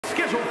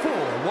scheduled for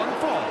one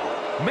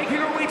fall, making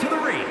her way to the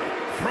ring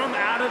from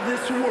out of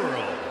this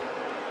world,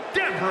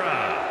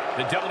 Deborah.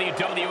 The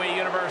WWE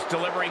Universe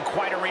delivering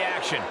quite a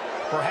reaction.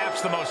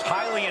 Perhaps the most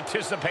highly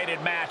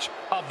anticipated match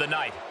of the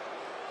night.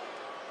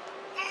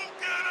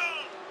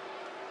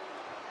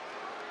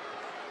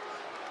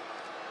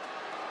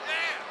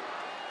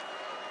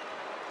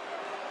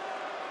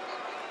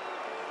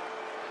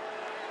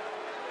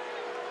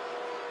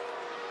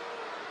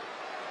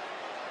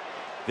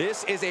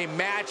 This is a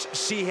match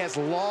she has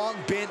long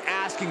been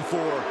asking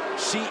for.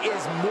 She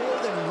is more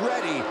than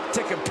ready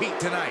to compete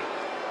tonight.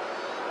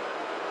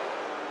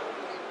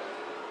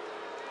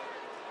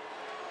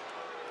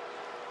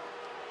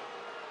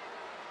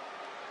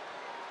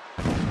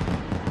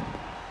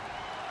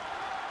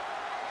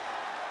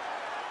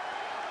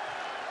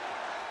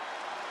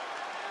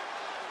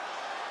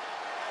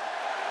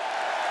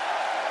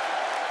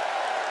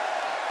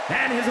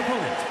 And his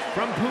opponent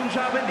from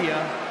Punjab, India,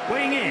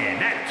 weighing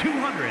in at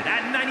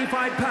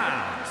 295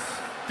 pounds,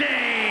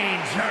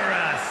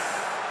 Dangerous.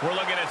 We're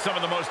looking at some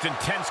of the most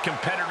intense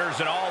competitors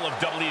in all of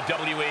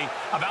WWE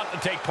about to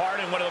take part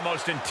in one of the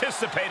most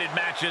anticipated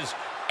matches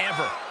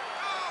ever.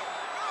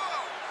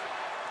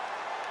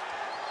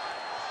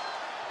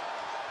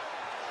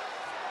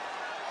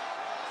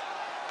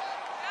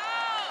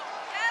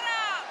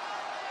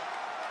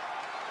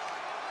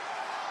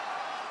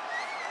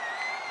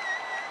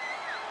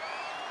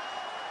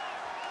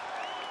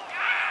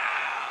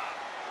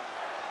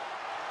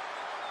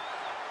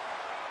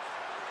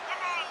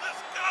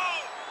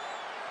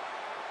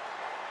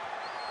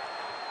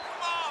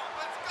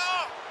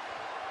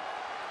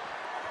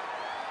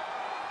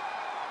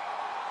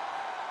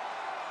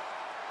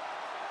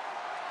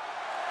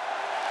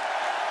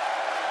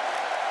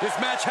 This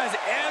match has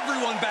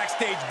everyone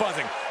backstage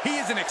buzzing. He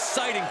is an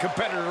exciting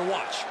competitor to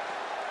watch.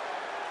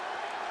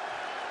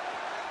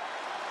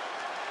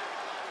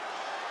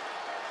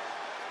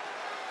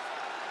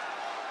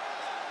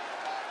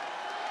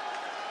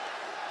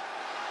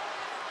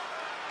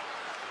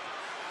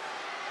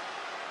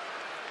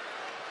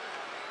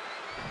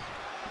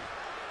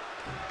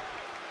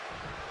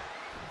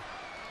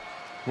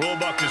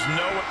 Rulebook is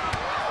no...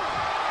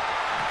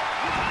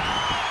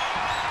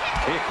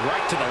 Kick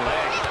right to the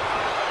leg.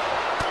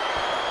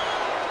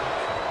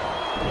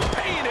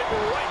 Paying it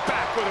right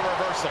back with a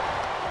reversal.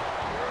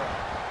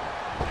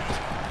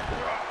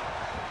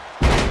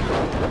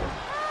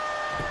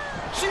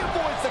 She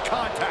avoids the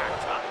contact.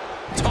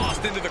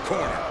 Tossed into the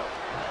corner.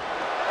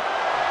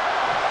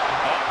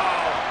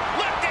 Uh-oh.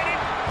 Lifted it.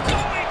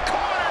 Going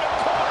corner to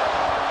corner.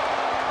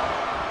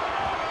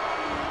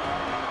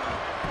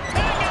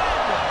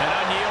 An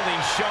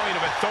unyielding showing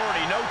of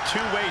authority. No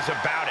two ways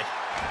about it.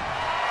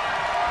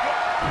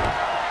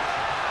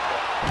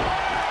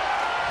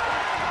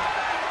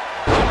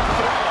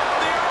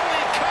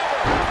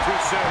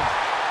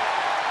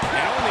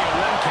 And only a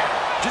one count.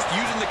 Just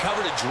using the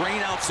cover to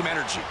drain out some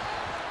energy.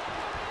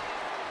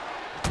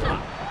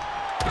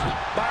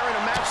 Byron,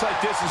 a match like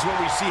this is when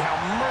we see how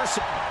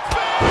merciful...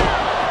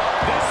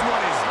 This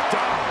one is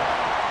done.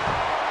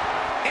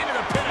 Into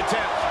the pin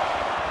attempt.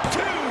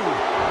 2.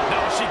 No,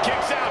 she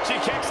kicks out.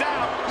 She kicks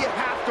out. You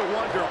have to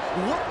wonder,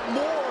 what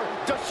more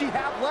does she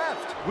have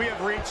left? We have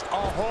reached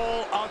a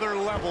whole other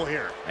level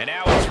here. And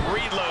now it's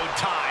reload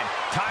time.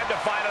 Time to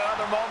find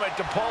another moment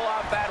to pull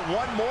out that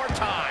one more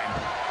time.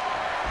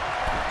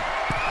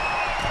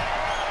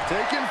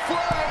 Taking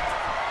flight.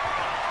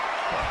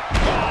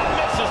 Oh,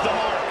 misses the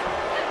mark.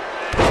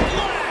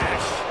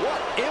 Flash!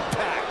 What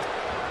impact.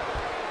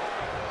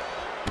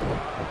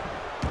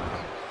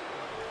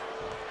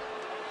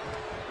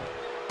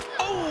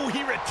 Oh,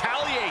 he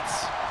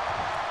retaliates.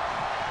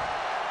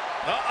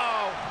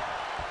 Uh-oh.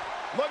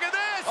 Look at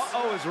this.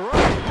 Uh-oh is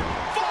right.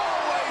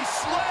 Fallaway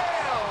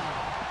slam.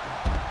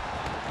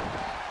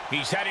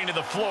 He's heading to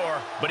the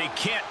floor, but he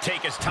can't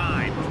take his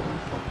time.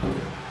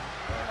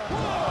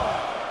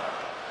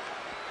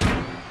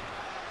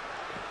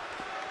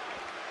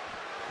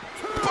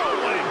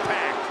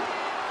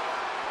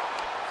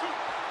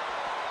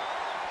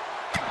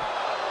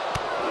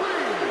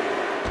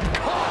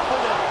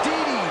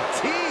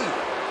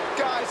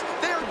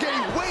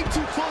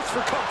 For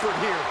comfort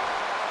here.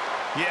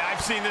 Yeah, I've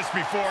seen this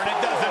before, and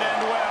it doesn't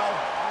end well.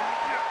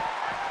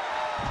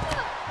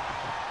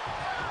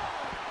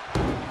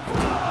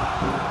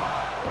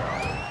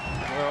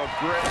 Oh,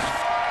 great.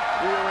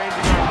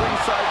 Rearranging our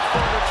ringside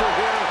furniture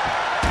here.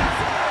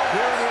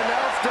 Here in the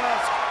announce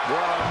desk.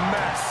 What a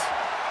mess.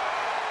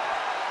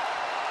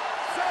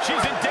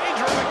 She's in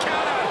danger of a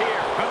count out here.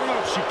 I don't know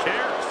if she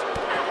cares.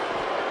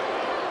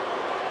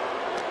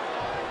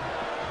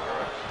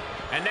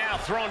 And now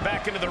thrown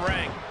back into the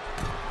ring.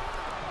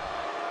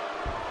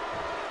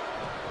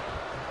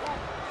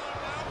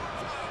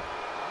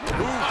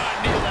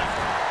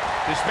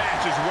 This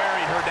match is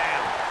wearing her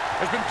down.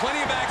 There's been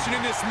plenty of action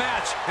in this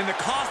match, and the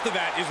cost of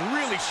that is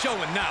really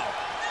showing now.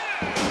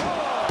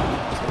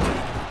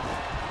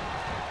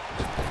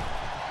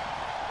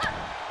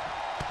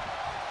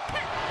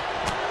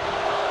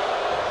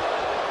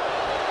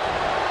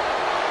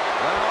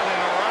 Round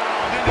and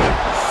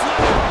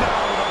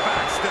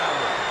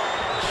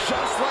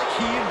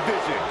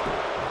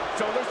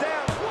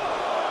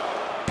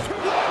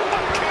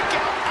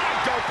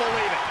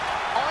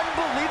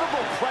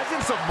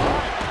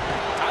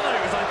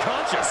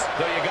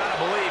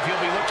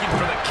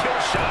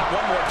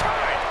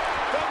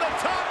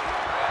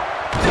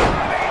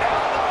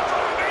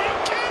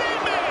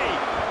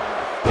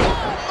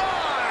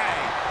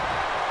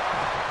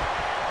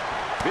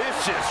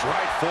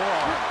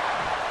forearm.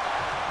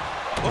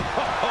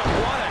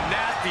 What a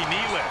nasty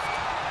knee lift.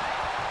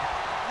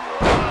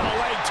 Oh, a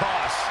leg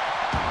toss.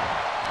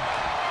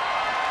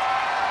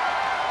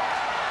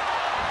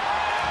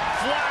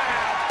 Flat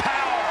out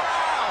power.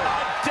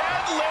 A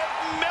deadlift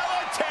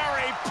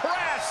military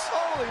press.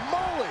 Holy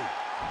moly.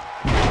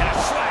 And a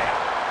slam.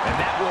 And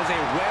that was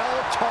a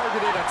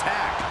well-targeted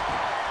attack.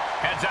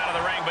 Heads out of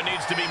the ring, but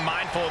needs to be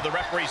mindful of the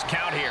referee's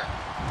count here.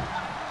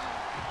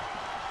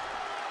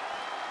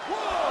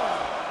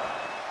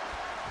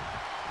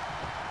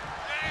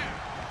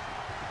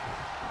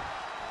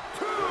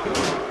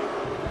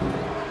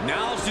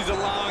 Now she's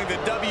allowing the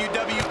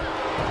WWE...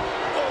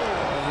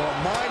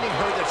 reminding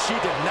her that she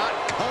did not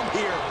come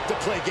here to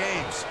play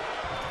games.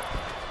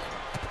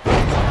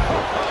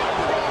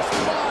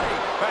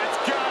 That's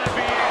gotta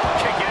be it.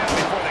 Kick out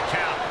before the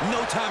count.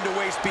 No time to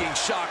waste being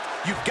shocked.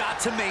 You've got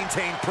to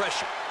maintain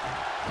pressure.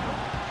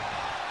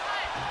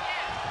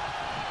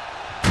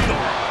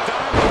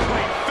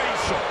 Downward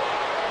facial.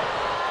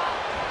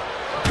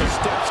 The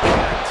steps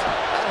connect.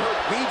 That hurt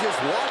me just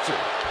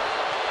watching.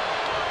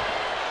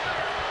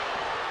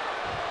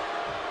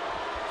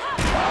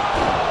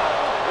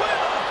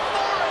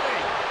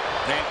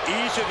 And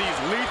each of these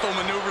lethal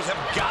maneuvers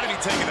have got to be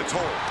taking a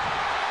toll.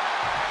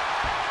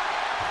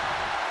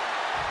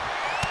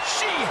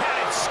 She had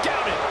it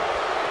scouted.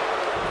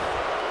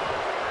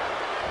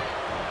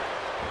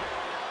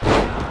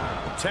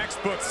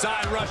 Textbook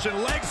side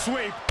Russian leg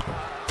sweep.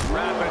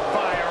 Rapid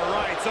fire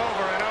rights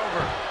over and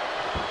over.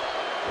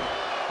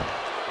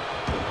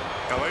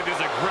 Oh, look at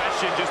this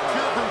aggression, just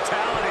pure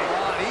brutality.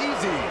 Not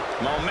easy.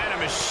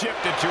 Momentum is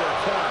shifted to her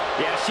corner.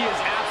 Yeah, she is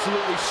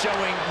absolutely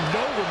showing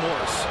no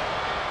remorse.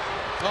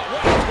 Oh,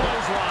 what a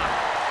clothesline.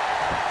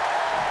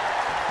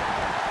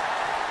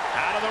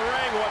 Out of the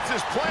ring, what's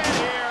his plan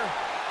here?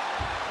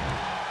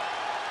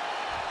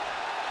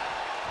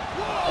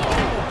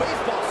 Whoa,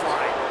 baseball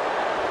slide.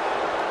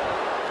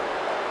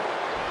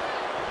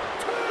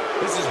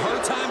 This is her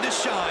time to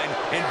shine,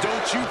 and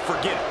don't you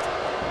forget it.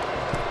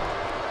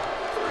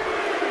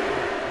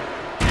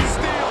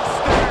 Steel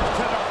stairs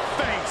to the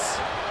face.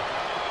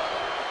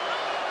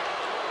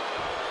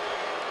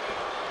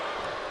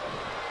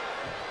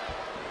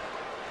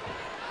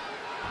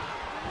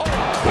 Oh,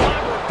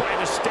 clobbered by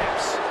the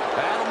steps.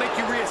 That'll make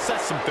you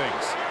reassess some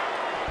things.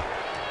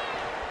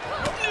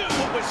 Knew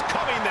what was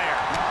coming there.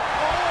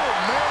 Oh,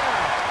 man.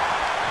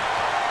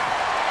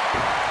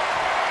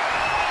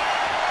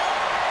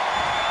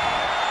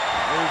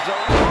 There's a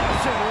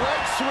Russian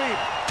leg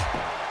sweep.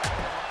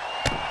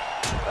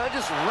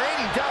 Just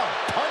raining down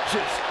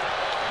punches.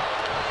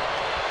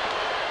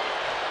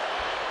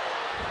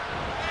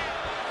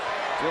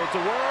 Tilt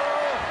the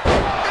world.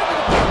 Into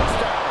the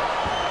touchdown.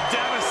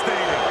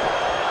 Devastating.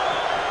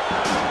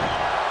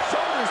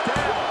 Shoulders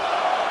down.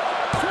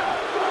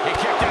 He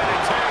kicked out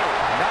at two.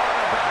 Now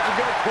about to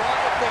go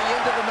quietly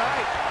into the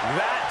night.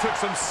 That took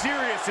some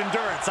serious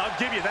endurance, I'll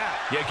give you that.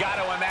 You got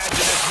to imagine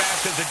this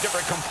match has a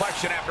different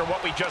complexion after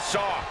what we just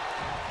saw.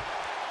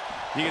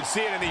 You can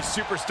see it in these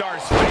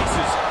superstars'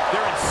 faces.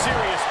 They're in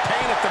serious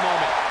pain at the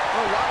moment.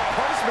 A lot of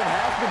punishment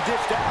has been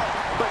dished out,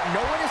 but no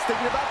one is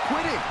thinking about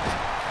quitting.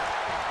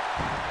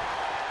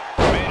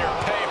 Made her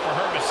pay for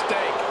her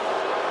mistake.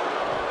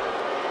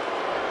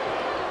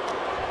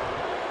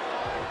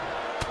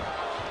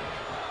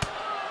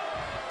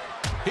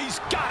 He's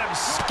got him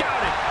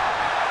scouted.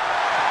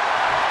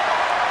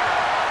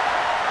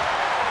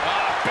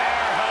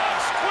 Bear hug,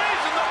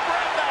 squeezing the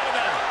breath out of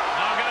them.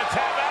 I'm gonna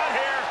tap out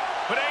here,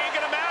 but it ain't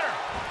gonna matter.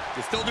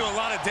 You still do a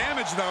lot of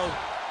damage, though.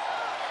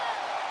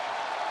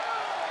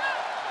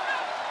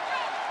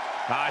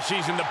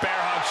 She's in the bear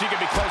hug. She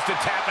could be close to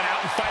tapping out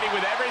and fighting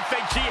with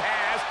everything she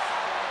has.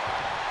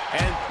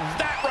 And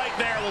that right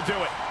there will do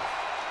it.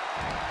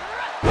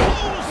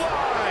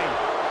 Clothesline!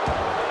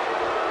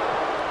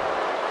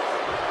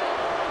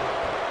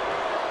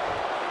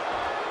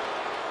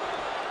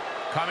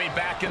 Coming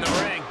back in the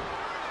ring.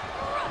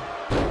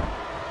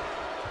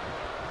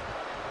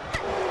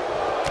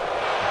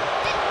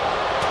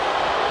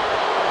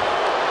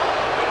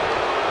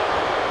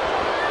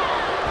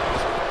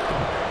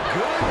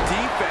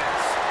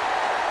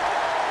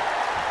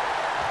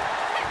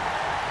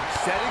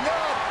 Setting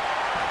up.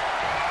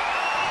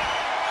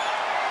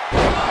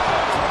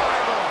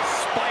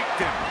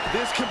 Spiked him.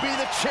 This could be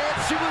the chance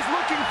she was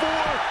looking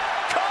for.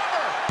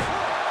 Cover.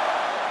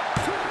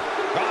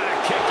 Got a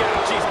kick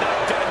out. She's not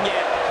done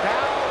yet.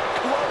 How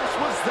close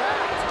was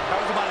that?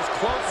 That was about as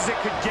close as it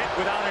could get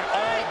without it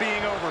all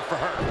being over for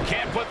her.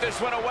 Can't put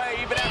this one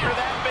away even after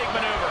that big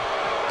maneuver.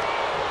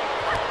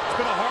 It's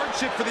been a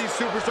hardship for these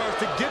superstars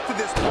to get to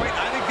this point.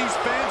 I think these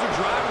fans are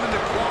driving them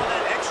to claw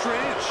that extra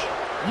inch.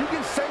 You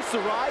can sense the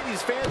ride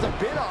these fans have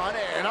been on,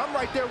 and I'm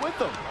right there with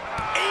them.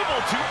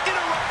 Able to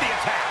interrupt the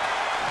attack.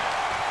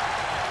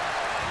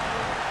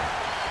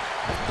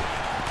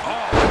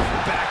 Oh,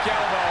 back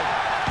elbow.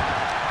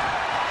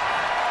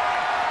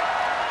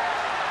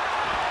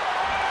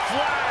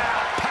 Flat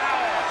out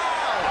power.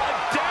 A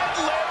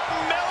deadlift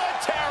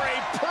military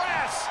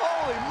press.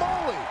 Holy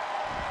moly.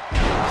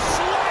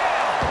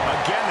 Slam.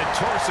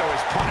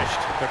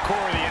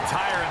 core of the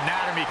entire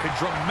anatomy could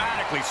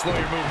dramatically slow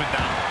your movement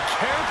down.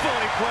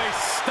 Carefully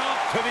placed stomp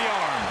to the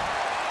arm.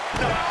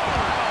 No,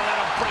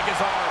 that'll break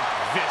his arm.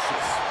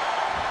 Vicious.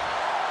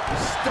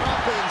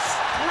 Stomping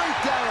straight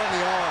down on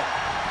the arm.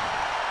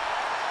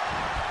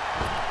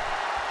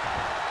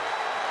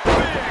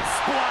 Big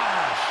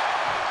splash.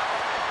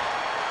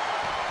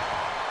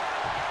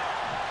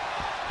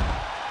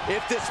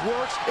 If this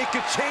works, it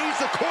could change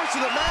the course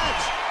of the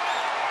match.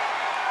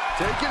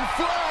 Taking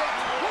flight.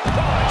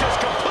 Oh, just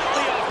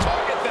completely off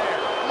target there.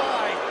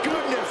 My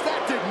goodness,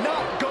 that did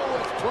not go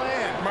as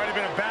planned. Might have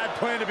been a bad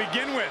plan to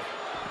begin with.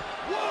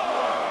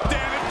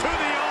 Damn it, to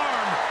the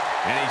arm.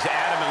 And he's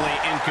adamantly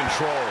in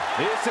control.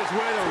 This is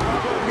where the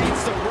rubber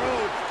meets the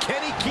road.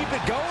 Can he keep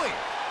it going?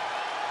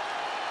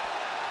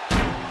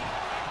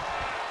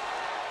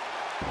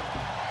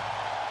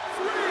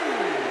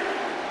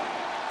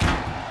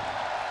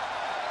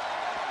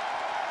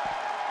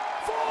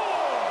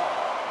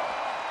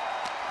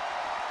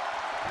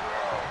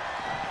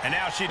 And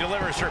now she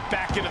delivers her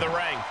back into the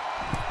ring.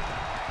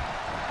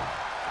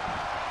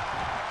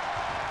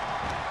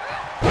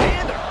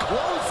 And a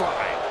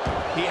clothesline.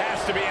 He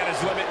has to be at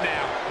his limit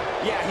now.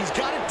 Yeah, he's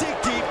got to dig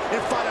deep and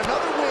find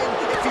another win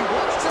if he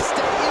wants to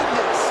stay in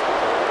this.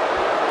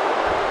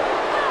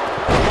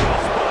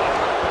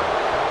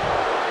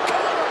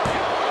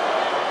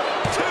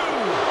 Two.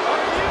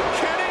 Are you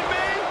kidding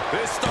me?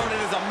 This started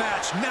as a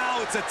match.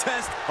 Now it's a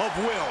test of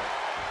will.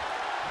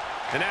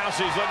 And now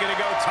she's looking to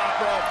go top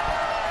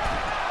rope.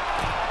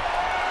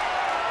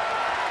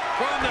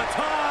 From the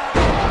top.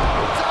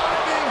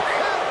 Diving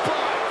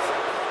headbutt.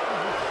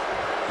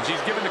 And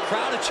she's giving the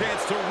crowd a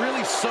chance to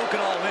really soak it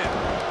all in.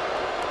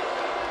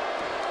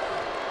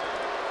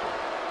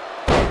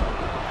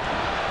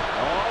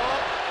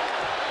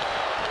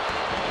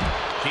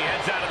 She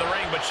heads out of the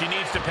ring, but she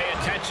needs to pay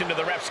attention to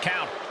the ref's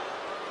count.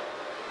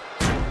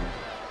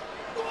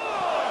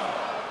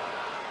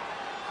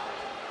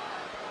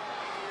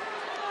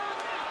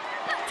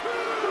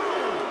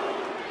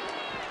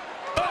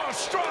 Oh,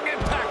 strong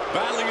impact.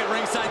 Battling at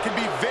ringside can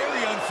be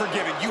very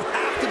unforgiving. You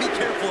have to be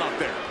careful out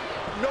there.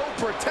 No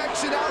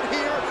protection out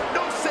here.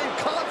 No safe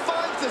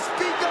confines to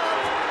speak of.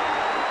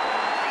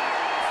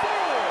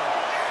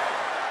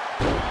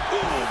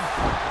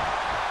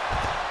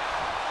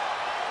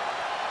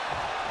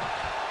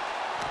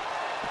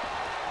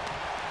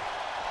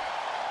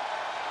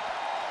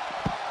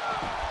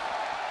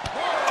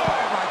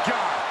 Oh, my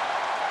God.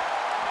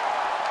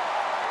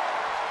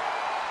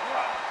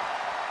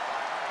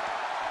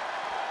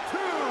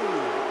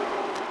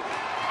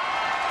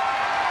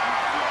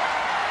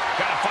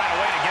 Gotta find a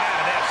way to get out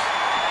of this.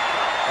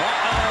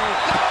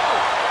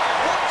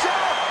 Watch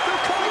out!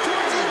 They're coming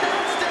towards the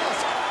announce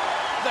desk.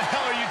 What the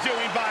hell are you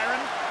doing, Byron?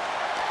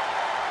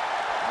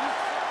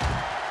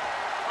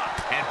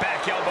 And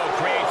back elbow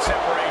creates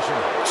separation.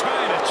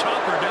 Trying to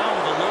chop her down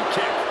with a low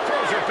kick.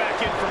 Throws her back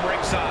in from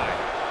ringside.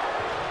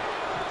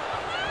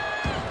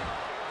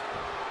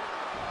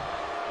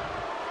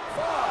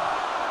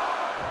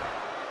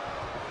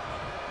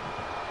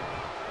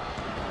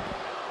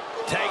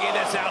 Taking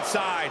this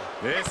outside.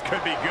 This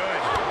could be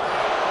good.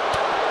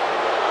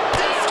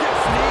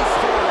 Discus knee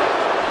strike.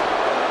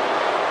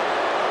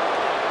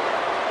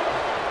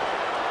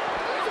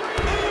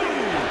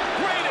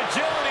 Great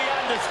agility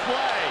on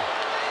display.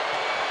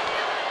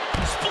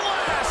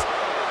 Splash!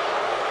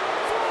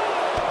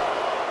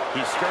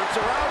 He skirts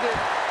around it.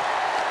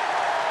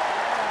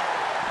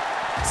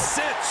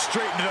 Set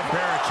straight into the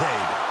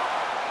barricade.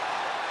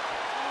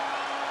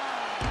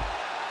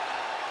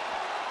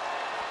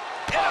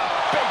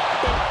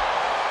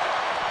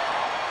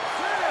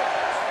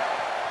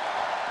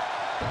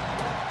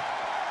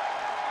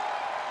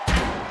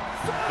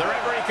 The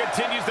referee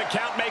continues the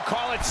count, may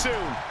call it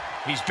soon.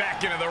 He's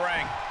back into the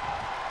ring.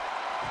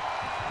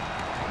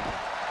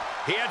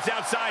 He heads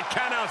outside.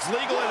 Countouts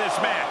legal in this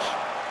match.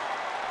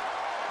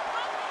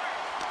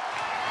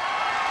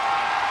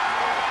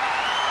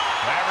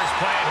 Whatever's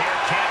playing here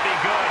can't be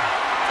good.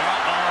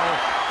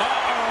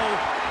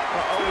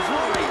 He's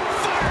worried.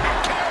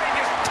 Carry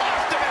just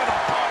tossed him into the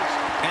post.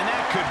 And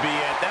that could be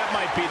it. That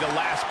might be the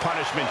last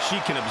punishment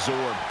she can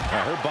absorb.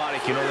 Her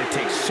body can only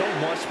take so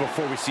much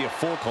before we see a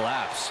full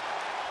collapse.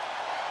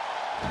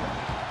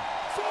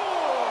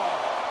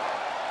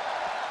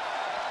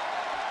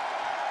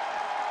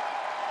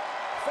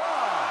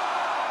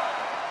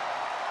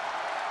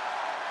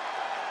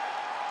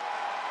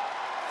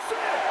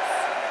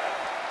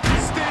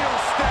 Steel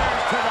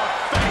stares to the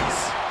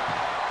face.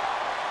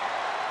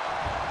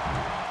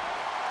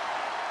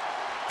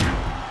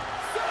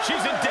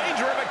 She's in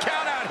danger of a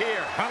count out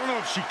here. I don't know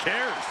if she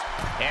cares.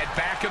 And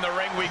back in the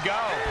ring we go.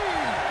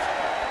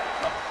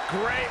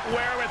 Great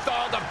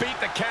wherewithal to beat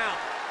the count.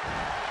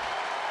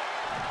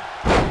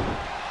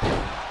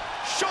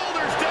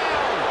 Shoulders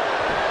down.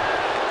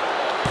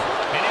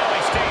 And he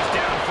only stays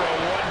down for a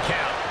 1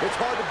 count. It's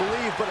hard to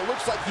believe, but it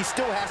looks like he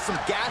still has some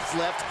gas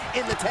left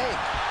in the tank.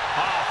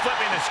 Oh,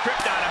 flipping the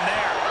script on him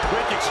there.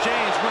 Quick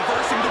exchange,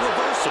 reversing the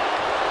reversal.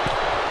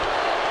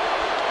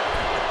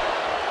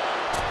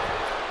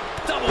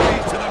 Double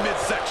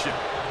midsection.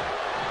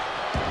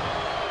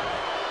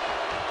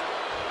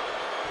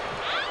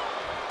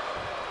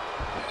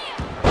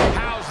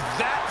 How's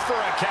that for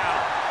a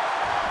count?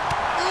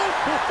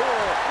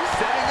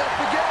 Setting up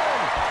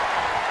again.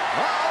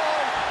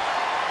 Uh-oh.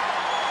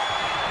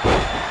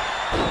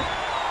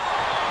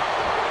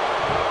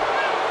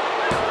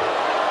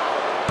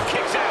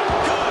 Kicks out.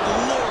 Good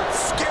Lord,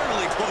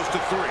 scarily close to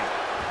 3.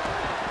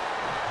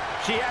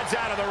 She heads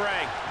out of the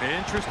ring.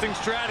 Interesting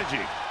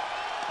strategy.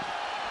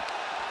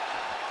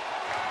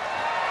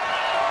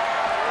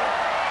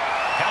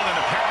 Held in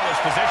a perilous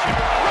position.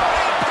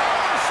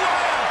 Power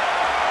slam!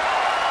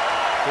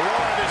 The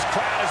roar of this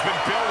crowd has been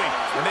building,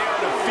 and they are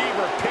at a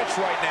fever pitch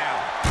right now.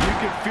 You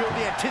can feel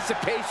the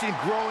anticipation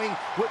growing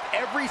with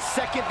every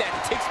second that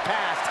ticks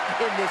past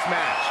in this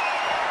match.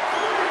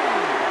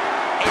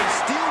 A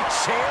steel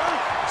chair?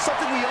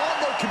 Something we all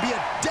know can be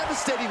a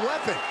devastating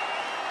weapon.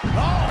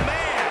 Oh,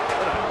 man!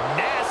 What a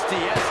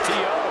nasty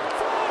STO.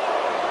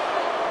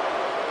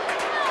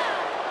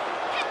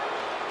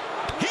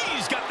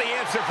 He's got the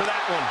answer for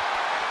that one.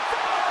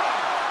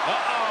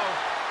 Uh-oh.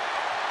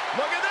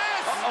 Look at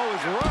this! Uh-oh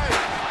is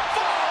right.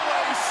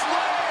 Follow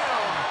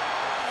slam!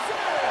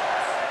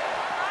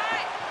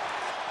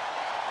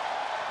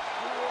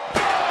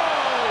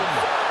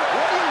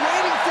 What are you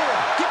waiting for?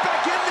 Get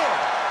back in there.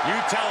 You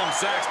tell him,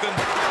 Saxton.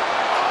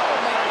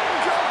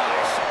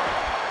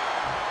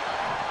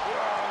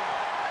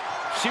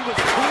 She was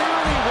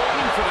clearly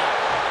waiting for that.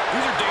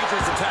 These are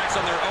dangerous attacks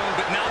on their own,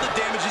 but now the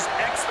damage is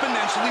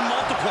exponentially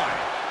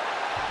multiplying.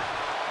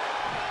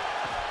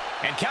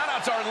 And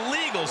countouts are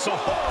legal, so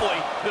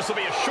hopefully this will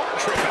be a short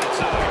trip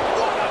outside.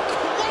 What a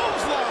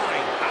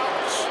clothesline!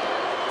 Ouch!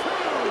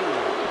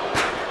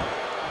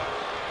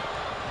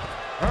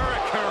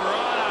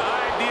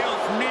 Hurricanrana,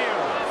 ideal meal.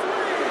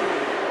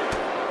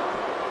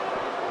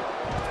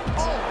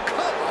 Oh,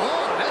 come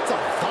on. That's a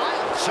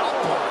vile chop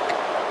block.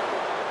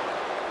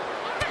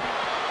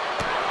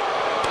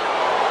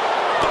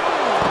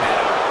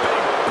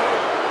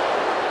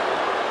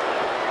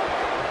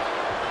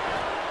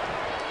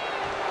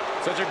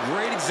 Such a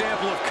great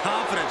example of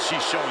confidence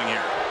she's showing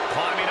here.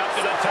 Climbing up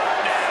to the top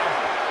now.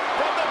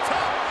 From the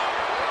top.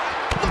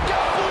 Look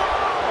out for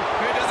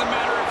it. It doesn't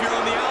matter if you're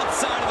on the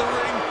outside of the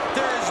ring.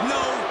 There is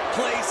no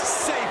place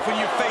safe when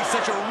you face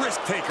such a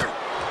risk taker.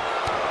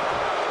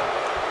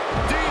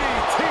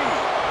 DDT.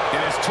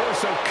 And his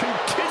torso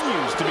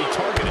continues to be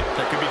targeted.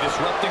 That could be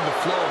disrupting the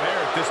flow of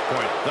air at this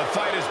point. The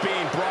fight is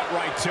being brought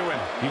right to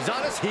him. He's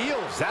on his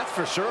heels, that's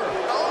for sure.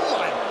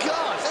 Oh, my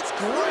gosh. That's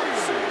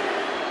gross.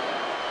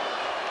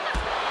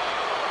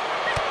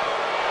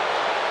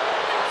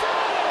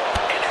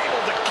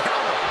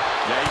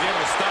 Yeah, he's able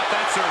to stop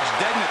that surge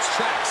dead in its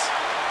tracks.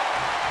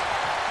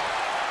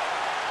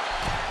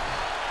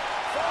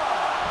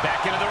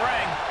 Back into the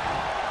ring.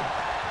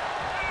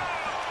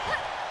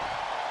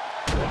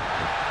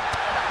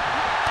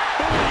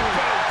 Booty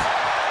boot.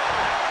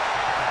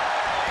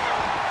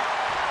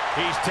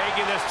 He's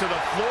taking this to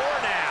the floor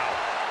now.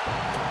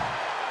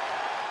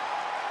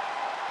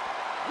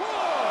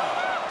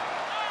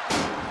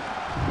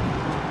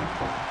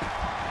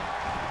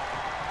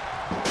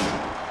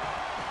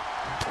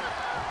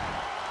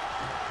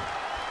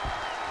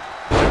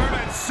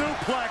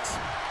 Suplex,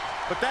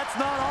 but that's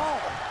not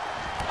all.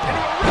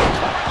 Into a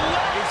ripcord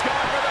leg. He's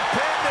going for the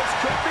pin. This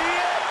could be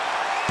it.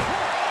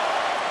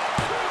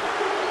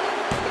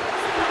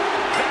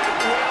 That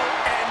will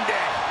end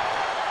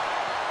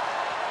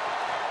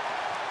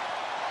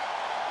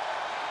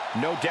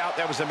it. No doubt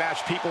that was a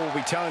match people will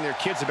be telling their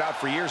kids about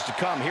for years to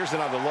come. Here's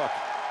another look.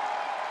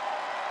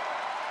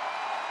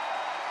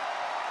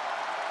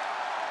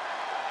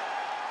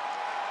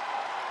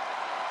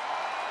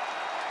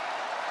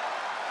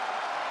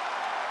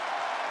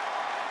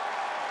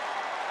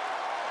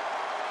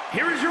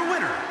 Here is your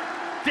winner,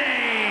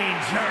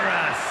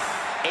 Dangerous.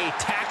 A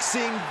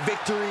taxing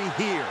victory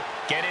here.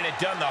 Getting it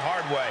done the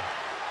hard way.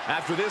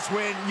 After this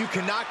win, you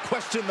cannot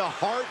question the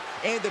heart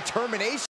and determination.